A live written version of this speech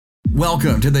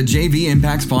Welcome to the JV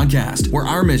Impacts Podcast, where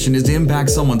our mission is to impact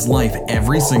someone's life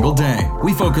every single day.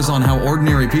 We focus on how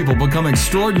ordinary people become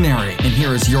extraordinary. And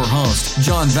here is your host,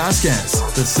 John Vasquez,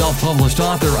 the self-published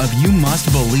author of You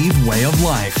Must Believe Way of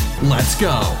Life. Let's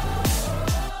go.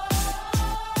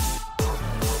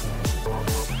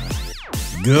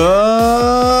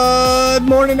 Good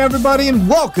morning, everybody, and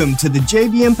welcome to the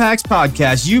JV Impacts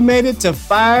Podcast. You made it to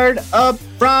Fired Up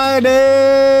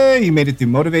Friday. You made it through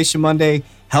Motivation Monday,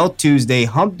 Health Tuesday,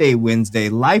 Hump Day Wednesday,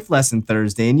 Life Lesson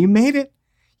Thursday, and you made it.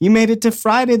 You made it to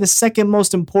Friday, the second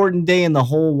most important day in the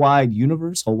whole wide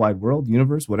universe, whole wide world,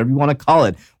 universe, whatever you want to call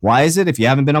it. Why is it? If you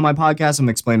haven't been on my podcast, I'm going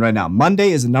to explain right now. Monday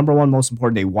is the number one most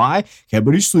important day. Why?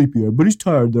 Everybody's sleepy, everybody's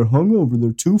tired, they're hungover,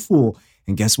 they're too full.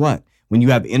 And guess what? When you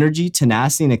have energy,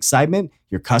 tenacity, and excitement,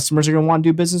 your customers are going to want to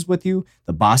do business with you.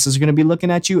 The bosses are going to be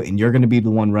looking at you, and you're going to be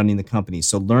the one running the company.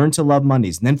 So learn to love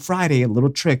Mondays. And then Friday, a little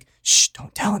trick. Shh,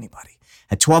 don't tell anybody.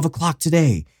 At 12 o'clock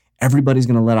today, everybody's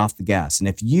going to let off the gas. And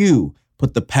if you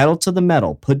put the pedal to the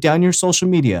metal, put down your social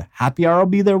media, happy hour will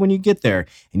be there when you get there,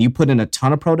 and you put in a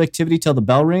ton of productivity till the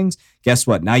bell rings, guess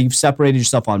what? Now you've separated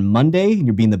yourself on Monday, and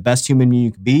you're being the best human being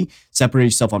you can be,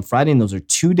 separated yourself on Friday, and those are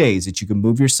 2 days that you can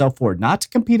move yourself forward, not to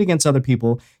compete against other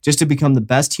people, just to become the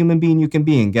best human being you can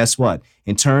be. And guess what?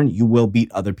 In turn, you will beat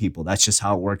other people. That's just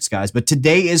how it works, guys. But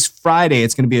today is Friday.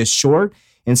 It's going to be a short,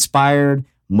 inspired,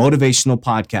 motivational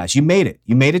podcast. You made it.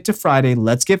 You made it to Friday.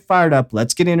 Let's get fired up.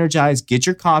 Let's get energized. Get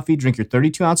your coffee, drink your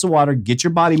 32 ounce of water, get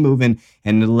your body moving,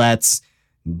 and let's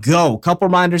go. A couple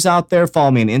reminders out there.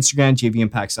 Follow me on Instagram,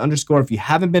 JVImpacts_. If you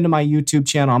haven't been to my YouTube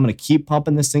channel, I'm going to keep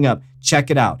pumping this thing up. Check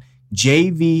it out.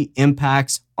 JV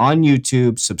Impacts on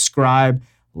YouTube. Subscribe,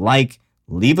 like,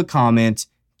 leave a comment.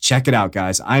 Check it out,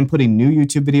 guys. I'm putting new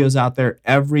YouTube videos out there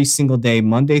every single day,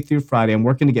 Monday through Friday. I'm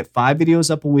working to get 5 videos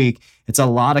up a week. It's a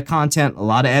lot of content, a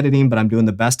lot of editing, but I'm doing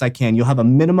the best I can. You'll have a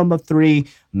minimum of 3,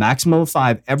 maximum of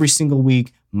 5 every single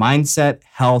week. Mindset,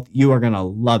 health, you are going to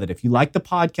love it. If you like the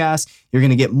podcast, you're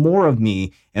going to get more of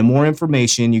me and more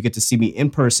information. You get to see me in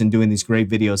person doing these great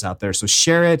videos out there. So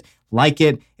share it, like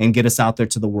it, and get us out there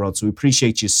to the world. So we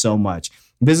appreciate you so much.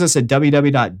 Visit us at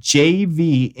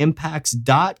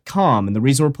www.jvimpacts.com. And the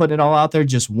reason we're putting it all out there,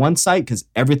 just one site, because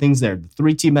everything's there. The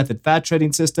 3T method fat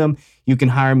trading system. You can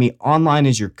hire me online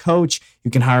as your coach. You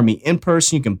can hire me in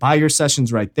person. You can buy your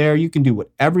sessions right there. You can do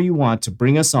whatever you want to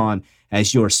bring us on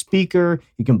as your speaker.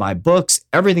 You can buy books.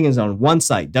 Everything is on one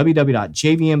site,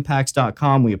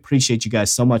 www.jvimpacts.com. We appreciate you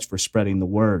guys so much for spreading the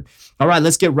word. All right,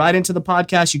 let's get right into the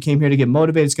podcast. You came here to get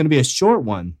motivated. It's going to be a short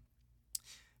one,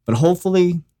 but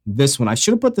hopefully this one, I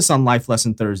should have put this on Life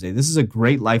Lesson Thursday. This is a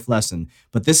great life lesson,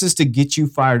 but this is to get you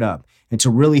fired up and to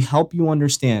really help you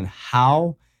understand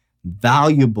how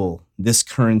valuable this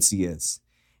currency is.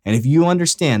 And if you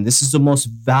understand, this is the most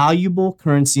valuable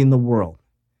currency in the world.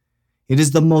 It is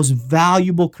the most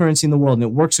valuable currency in the world, and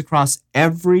it works across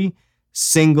every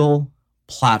single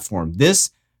platform. This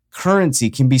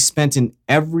currency can be spent in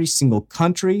every single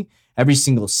country, every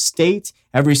single state,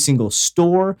 every single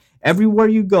store, everywhere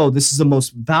you go. This is the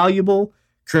most valuable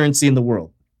currency in the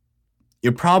world.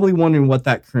 You're probably wondering what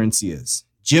that currency is.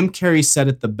 Jim Carrey said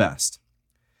it the best.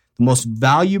 The most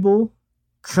valuable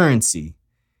currency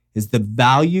is the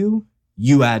value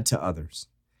you add to others.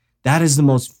 That is the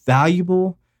most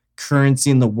valuable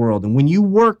currency in the world. And when you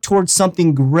work towards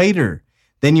something greater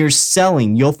than you're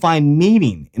selling, you'll find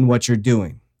meaning in what you're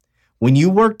doing. When you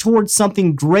work towards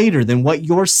something greater than what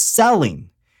you're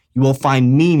selling, you will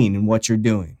find meaning in what you're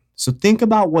doing. So think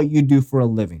about what you do for a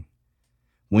living.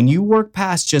 When you work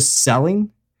past just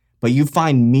selling, but you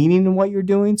find meaning in what you're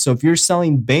doing. So if you're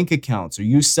selling bank accounts or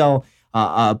you sell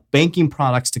banking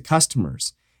products to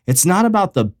customers, it's not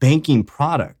about the banking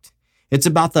product. It's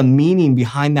about the meaning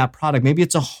behind that product. Maybe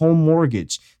it's a home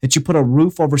mortgage that you put a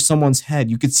roof over someone's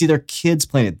head. You could see their kids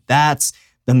playing it. That's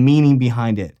the meaning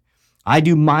behind it. I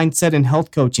do mindset and health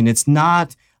coaching. It's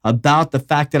not about the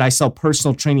fact that I sell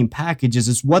personal training packages.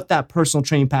 It's what that personal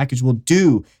training package will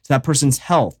do to that person's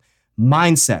health,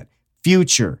 mindset,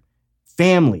 future,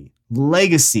 family,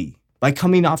 legacy, by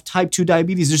coming off type 2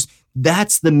 diabetes.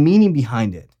 That's the meaning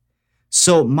behind it.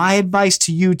 So my advice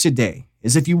to you today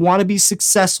is, if you want to be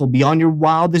successful beyond your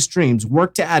wildest dreams,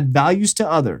 work to add values to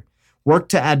others,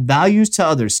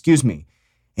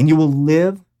 and you will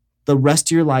live the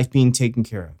rest of your life being taken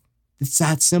care of. It's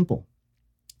that simple.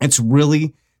 It's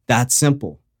really that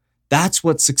simple. That's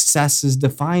what success is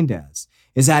defined as,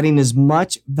 is adding as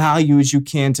much value as you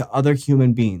can to other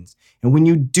human beings. And when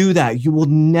you do that, you will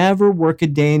never work a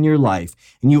day in your life,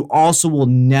 and you also will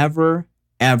never,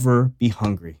 ever be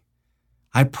hungry.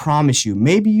 I promise you,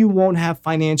 maybe you won't have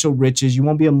financial riches, you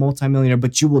won't be a multimillionaire,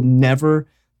 but you will never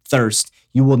thirst.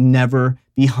 You will never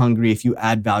be hungry if you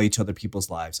add value to other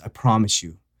people's lives. I promise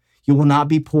you. You will not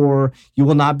be poor. You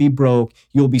will not be broke.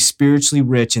 You will be spiritually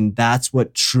rich. And that's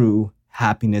what true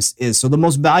happiness is. So the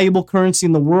most valuable currency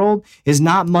in the world is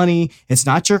not money. It's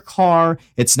not your car.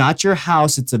 It's not your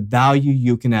house. It's a value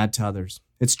you can add to others.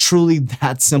 It's truly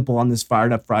that simple on this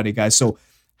Fired Up Friday, guys. So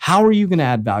how are you going to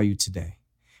add value today?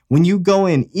 When you go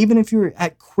in, even if you're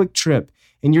at Quick Trip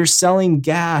and you're selling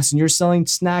gas and you're selling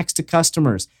snacks to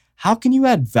customers, how can you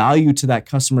add value to that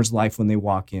customer's life when they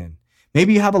walk in?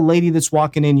 Maybe you have a lady that's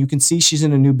walking in, you can see she's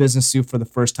in a new business suit for the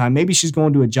first time. Maybe she's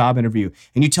going to a job interview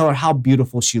and you tell her how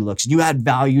beautiful she looks and you add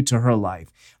value to her life.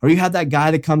 Or you have that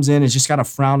guy that comes in and has just got a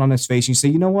frown on his face and you say,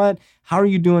 you know what? How are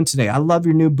you doing today? I love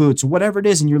your new boots, or whatever it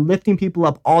is. And you're lifting people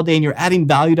up all day and you're adding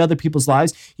value to other people's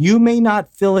lives. You may not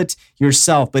feel it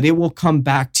yourself, but it will come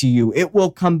back to you. It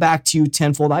will come back to you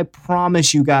tenfold. I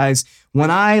promise you guys. When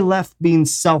I left being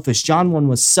selfish, John 1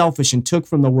 was selfish and took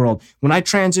from the world. When I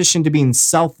transitioned to being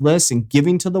selfless and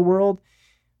giving to the world,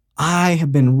 I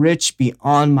have been rich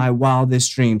beyond my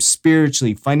wildest dreams,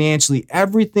 spiritually, financially.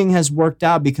 Everything has worked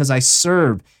out because I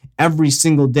serve every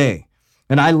single day.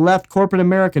 And I left corporate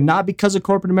America, not because of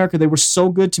corporate America. They were so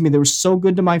good to me. They were so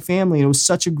good to my family. And it was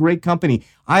such a great company.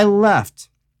 I left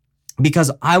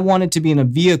because I wanted to be in a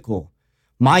vehicle,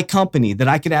 my company, that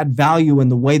I could add value in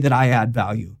the way that I add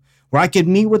value, where I could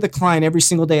meet with a client every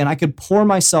single day and I could pour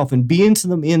myself and be into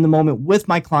them in the moment with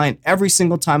my client every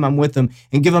single time I'm with them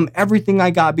and give them everything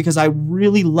I got because I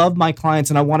really love my clients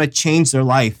and I want to change their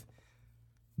life.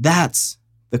 That's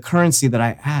the currency that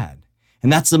I add.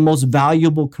 And that's the most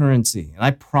valuable currency. And I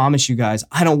promise you guys,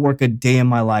 I don't work a day in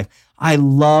my life. I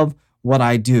love what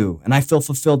I do and I feel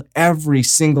fulfilled every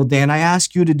single day. And I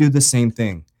ask you to do the same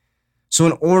thing. So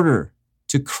in order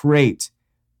to create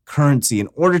currency, in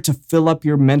order to fill up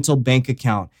your mental bank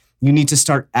account, you need to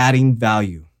start adding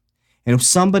value. And if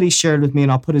somebody shared with me,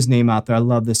 and I'll put his name out there, I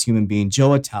love this human being,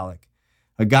 Joe Italic,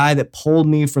 a guy that pulled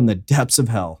me from the depths of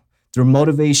hell through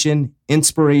motivation,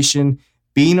 inspiration,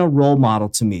 being a role model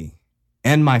to me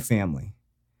and my family.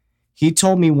 He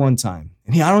told me one time,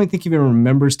 and I don't think he even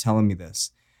remembers telling me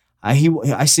this.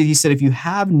 He said, if you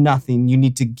have nothing, you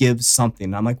need to give something.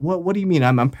 And I'm like, what do you mean?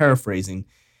 I'm paraphrasing.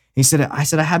 I said,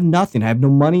 I have nothing. I have no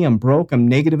money. I'm broke. I'm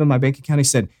negative in my bank account. He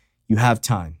said, you have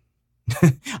time.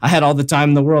 I had all the time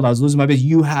in the world. I was losing my business.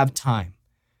 You have time.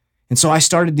 And so I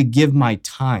started to give my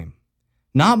time,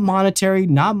 not monetary,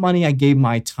 not money. I gave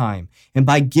my time. And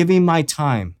by giving my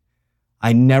time,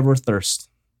 I never thirst.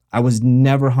 I was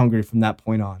never hungry from that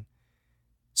point on.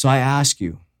 So I ask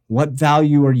you, what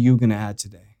value are you going to add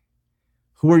today?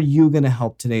 Who are you going to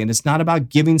help today? And it's not about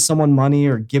giving someone money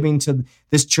or giving to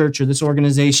this church or this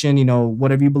organization,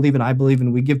 whatever you believe in, I believe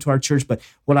in, we give to our church. But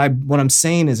what I'm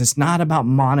saying is it's not about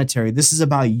monetary. This is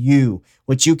about you,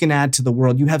 what you can add to the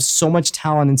world. You have so much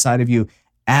talent inside of you.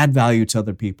 Add value to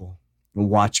other people and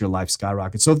watch your life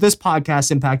skyrocket. So if this podcast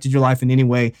impacted your life in any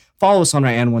way, follow us on our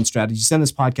And One strategy. Send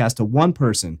this podcast to one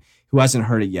person who hasn't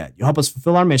heard it yet. You'll help us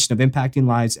fulfill our mission of impacting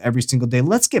lives every single day.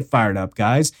 Let's get fired up,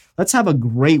 guys. Let's have a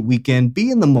great weekend.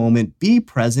 Be in the moment, be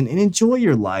present, and enjoy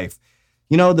your life.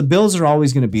 The bills are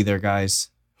always going to be there, guys.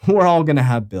 We're all going to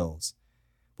have bills.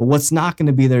 But what's not going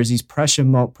to be there is these precious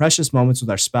moments with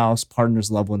our spouse, partners,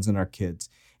 loved ones, and our kids.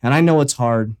 And I know it's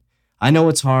hard. When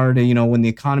the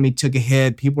economy took a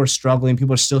hit, people are struggling.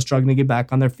 People are still struggling to get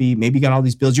back on their feet. Maybe you got all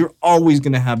these bills. You're always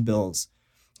going to have bills.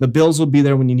 The bills will be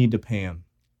there when you need to pay them.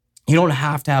 You don't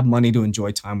have to have money to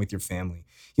enjoy time with your family.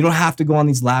 You don't have to go on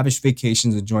these lavish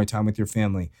vacations and enjoy time with your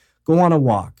family. Go on a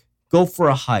walk. Go for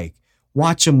a hike.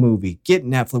 Watch a movie. Get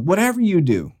Netflix. Whatever you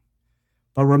do.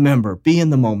 But remember, be in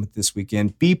the moment this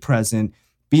weekend. Be present.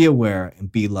 Be aware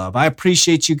and be loved. I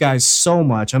appreciate you guys so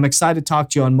much. I'm excited to talk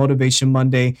to you on Motivation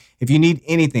Monday. If you need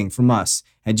anything from us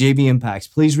at JV Impacts,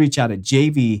 please reach out at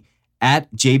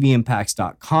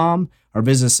jv@jvimpacts.com or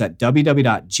visit us at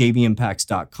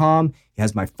www.jvimpacts.com. It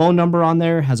has my phone number on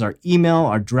there, has our email,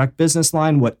 our direct business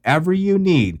line, whatever you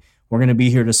need. We're going to be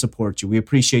here to support you. We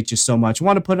appreciate you so much. I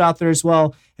want to put it out there as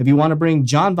well. If you want to bring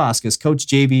John Vasquez, Coach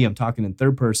JV, I'm talking in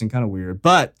third person, kind of weird,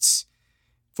 but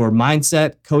for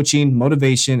mindset, coaching,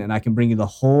 motivation, and I can bring you the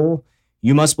whole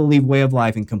You Must Believe way of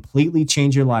life and completely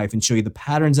change your life and show you the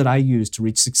patterns that I use to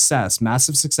reach success,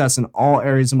 massive success in all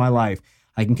areas of my life.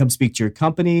 I can come speak to your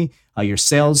company, your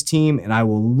sales team, and I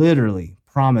will literally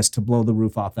promise to blow the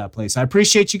roof off that place. I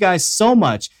appreciate you guys so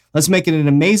much. Let's make it an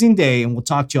amazing day, and we'll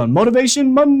talk to you on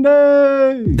Motivation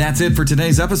Monday. That's it for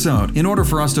today's episode. In order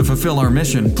for us to fulfill our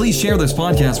mission, please share this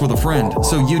podcast with a friend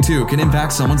so you too can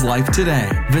impact someone's life today.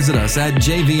 Visit us at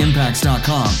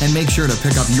jvimpacts.com and make sure to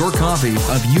pick up your copy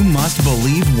of You Must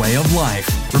Believe Way of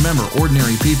Life. Remember,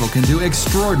 ordinary people can do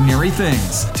extraordinary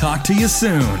things. Talk to you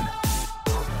soon.